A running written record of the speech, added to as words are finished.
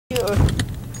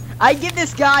I give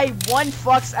this guy 1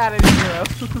 fucks out of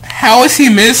 0. How is he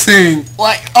missing?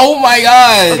 Like, oh my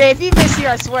god. Okay, if you miss here,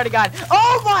 I swear to God.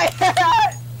 Oh my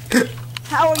god!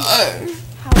 How are you?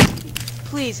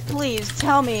 Please, please,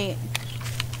 tell me.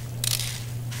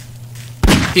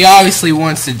 He obviously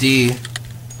wants to D.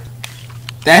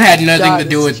 That had nothing to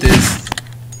do with this.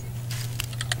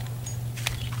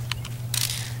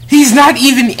 He's not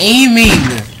even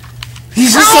aiming.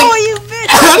 He's just How like, are you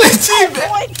missing?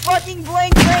 Point fucking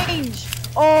blank range.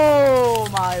 Oh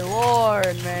my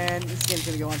lord, man. This game's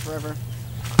gonna go on forever.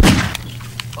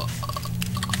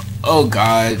 oh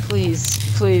god. Please,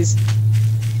 please.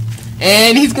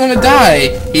 And he's gonna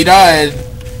die. He died.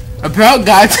 About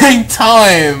goddamn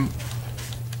time.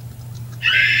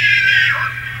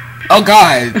 Oh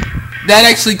god. That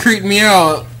actually creeped me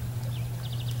out.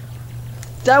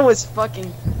 That was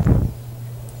fucking...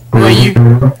 Wait,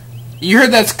 you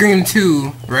heard that scream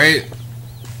too, right?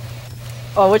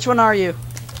 Oh, which one are you?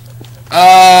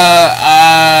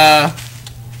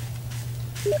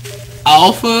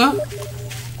 Alpha?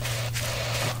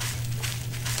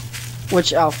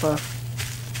 Which alpha?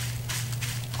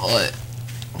 What?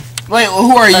 Wait,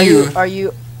 who are you? Are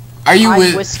you I'm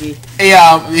with whiskey?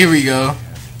 Yeah, here we go.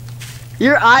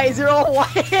 Your eyes are all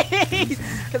white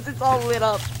because it's all lit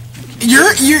up. You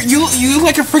look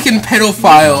like a freaking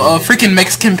pedophile, a freaking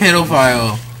Mexican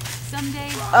pedophile.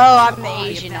 Oh, I'm the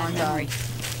Asian. I'm sorry.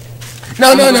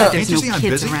 No. There's no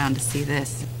kids around to see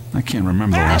this. I can't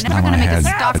remember the last They're never time I gonna make a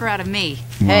had. stalker out of me.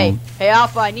 Hey,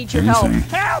 Alpha, I need your help.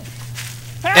 Anything.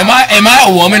 Am I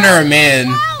a woman or a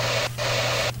man?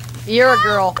 You're a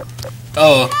girl.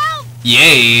 Oh,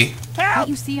 yay. Can't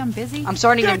you see I'm busy? I'm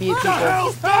starting to mute people.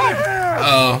 He's dead.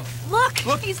 Oh,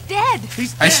 Look, he's dead.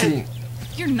 I should.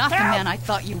 You're not the man I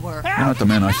thought you were. You're not the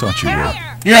man I thought you were.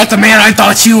 You're not the man I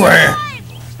thought you were.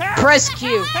 Press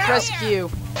Q. Press Q.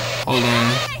 Hold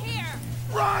on.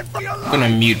 I'm gonna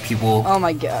mute people. Oh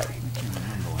my god.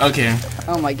 Okay.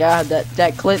 Oh my god,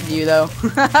 that clip view though.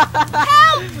 Look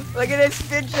at this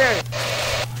picture.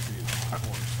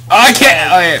 Oh, I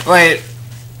can't. Wait.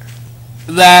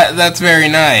 That's very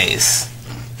nice.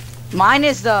 Mine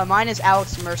is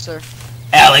Alex Mercer.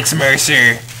 Alex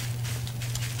Mercer.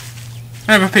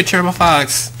 I have a picture of a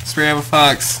fox. Spray of a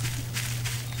fox.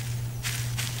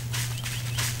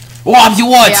 What you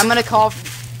want? Okay, I'm gonna call.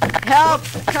 Help!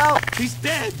 Help! He's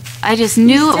dead. I just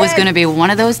knew He's it was dead. gonna be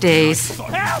one of those days.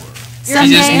 Help!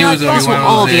 Someday just knew it was gonna be this one will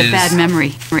of all those be a days. bad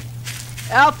memory.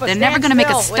 Alpha, They're stand never gonna make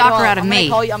a still. Wait, stalker hold on. out of I'm me. Gonna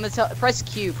call you. I'm gonna tell. Press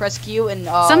Q. Press Q and.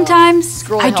 Sometimes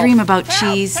scroll I help. dream about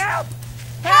cheese. Help!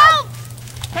 Help!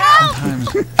 Help!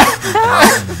 Sometimes.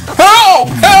 Help!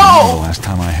 The Help! last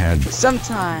time I had.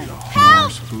 Sometime.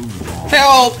 Help!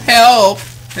 Help! Help!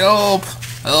 Help!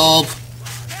 Help!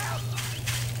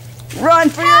 Run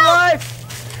for your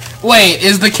life! Wait,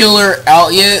 is the killer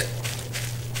out yet?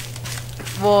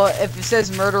 Well, if it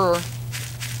says murderer,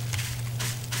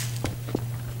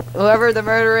 whoever the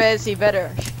murderer is, he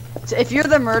better. So if you're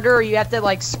the murderer, you have to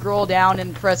like scroll down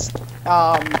and press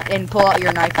and pull out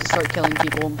your knife to start killing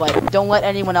people. But don't let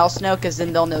anyone else know, because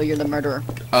then they'll know you're the murderer.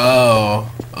 Oh,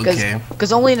 okay.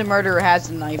 Because only the murderer has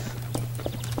the knife.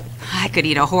 I could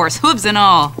eat a horse, hooves and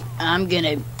all. I'm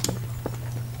gonna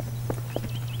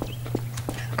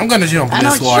jump in I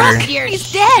this don't water. trust your He's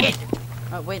shit. dead.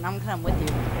 Oh wait, I'm coming with you.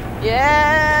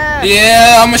 Yeah.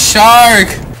 Yeah, I'm a shark.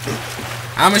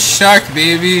 I'm a shark,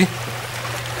 baby.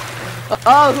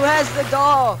 Oh, who has the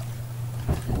doll?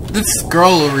 This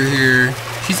girl over here.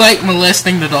 She's like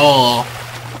molesting the doll.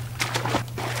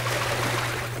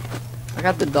 I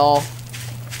got the doll.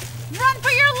 Run for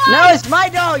your life! No, it's my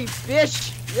doll, you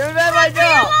bitch. You remember my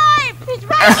doll? It's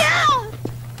right now!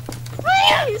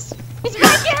 Please! It's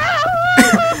right now!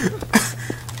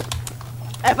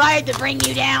 If I had to bring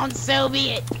you down, so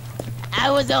be it. I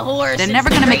was a whore. They're since never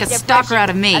the gonna make Great a stalker out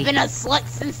of me. I've been a slut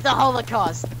since the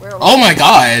Holocaust. Oh my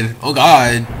god. Oh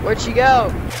god. Where'd she go?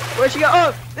 Where'd she go?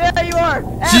 Oh, there you are.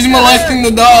 She's After molesting her.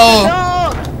 the doll.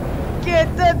 Doll. Get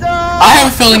the doll. I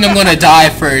have a feeling I'm gonna die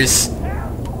first.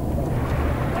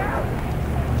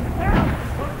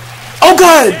 Oh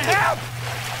god!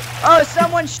 Oh,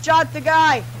 someone shot the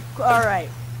guy. All right.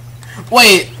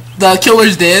 Wait, the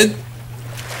killer's dead?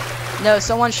 No,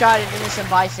 someone shot an innocent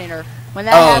bystander. When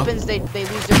that happens, they lose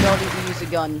their ability to use a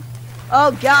gun.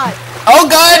 Oh god. Oh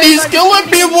god, he's killing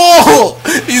people!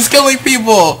 He's killing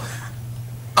people!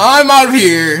 I'm out of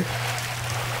here.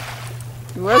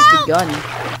 Where's the gun?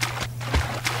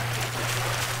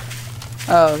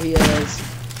 Oh, he is.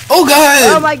 Oh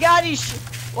god! Oh my god,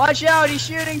 watch out, he's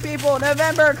shooting people.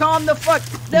 November, calm the fuck.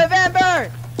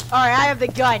 November! Alright, I have the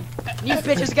gun. You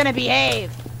bitch is gonna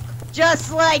behave.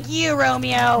 Just like you,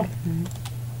 Romeo.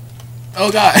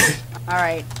 Oh god.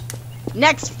 Alright.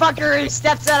 Next fucker who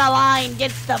steps out of line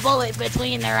gets the bullet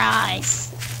between their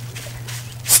eyes.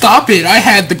 Stop it, I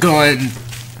had the gun.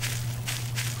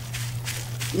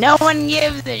 No one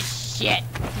gives a shit.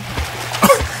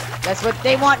 That's what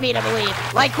they want me to believe.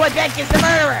 Like Quebec is the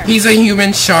murderer. He's a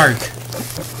human shark.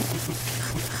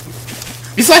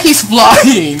 It's like he's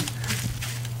flying.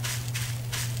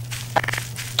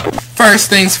 First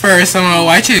things first, I'm a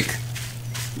white chick.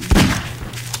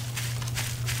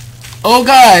 Oh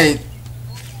god.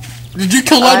 Did you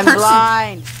kill that person?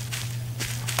 Blind.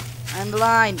 I'm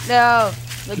blind. No.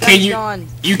 The gun's gone.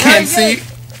 You can't see?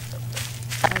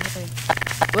 Okay.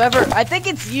 Whoever, I think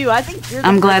it's you. I think you're the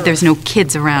I'm glad murderer. there's no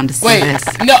kids around to see Wait, this.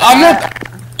 no,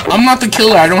 I'm not the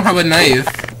killer. I don't have a knife.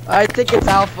 I think it's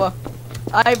Alpha.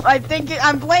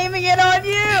 I'm blaming it on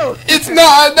you. It's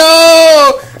not.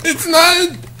 No, it's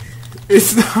not.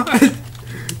 It's not.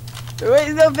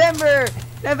 Wait,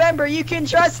 November, you can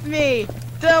trust me.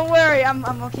 Don't worry. I'm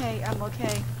okay. I'm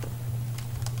okay.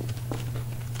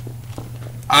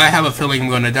 I have a feeling I'm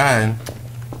gonna die.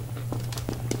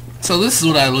 So this is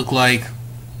what I look like.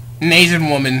 An Asian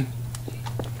woman.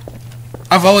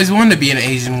 I've always wanted to be an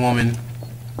Asian woman.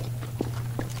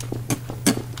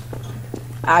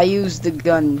 I used the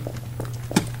gun.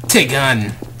 Take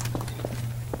gun.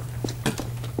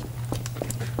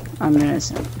 I'm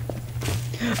innocent.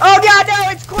 Oh god, no,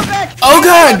 it's Quebec! Oh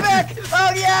god! Quebec!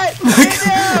 Oh yeah!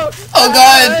 No. Oh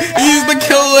god! He's the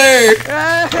killer!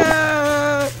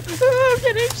 I'm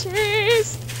getting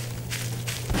chased!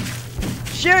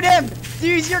 Shoot him!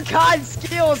 Use your COD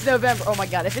skills, November! Oh my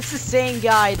god, if it's the same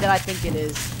guy, then I think it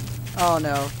is. Oh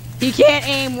no. He can't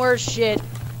aim worse shit.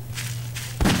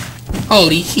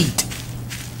 Holy heat.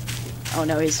 Oh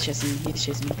no, he's chasing me. He's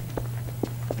chasing me.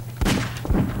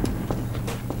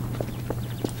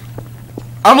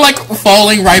 I'm like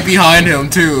falling right behind him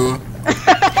too.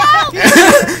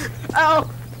 Oh!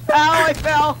 Ow, I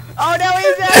fell! Oh no,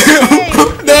 he's after me!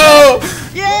 No!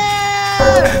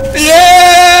 Yeah!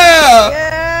 Yeah!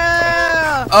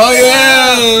 Yeah! Oh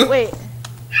yeah! Wait,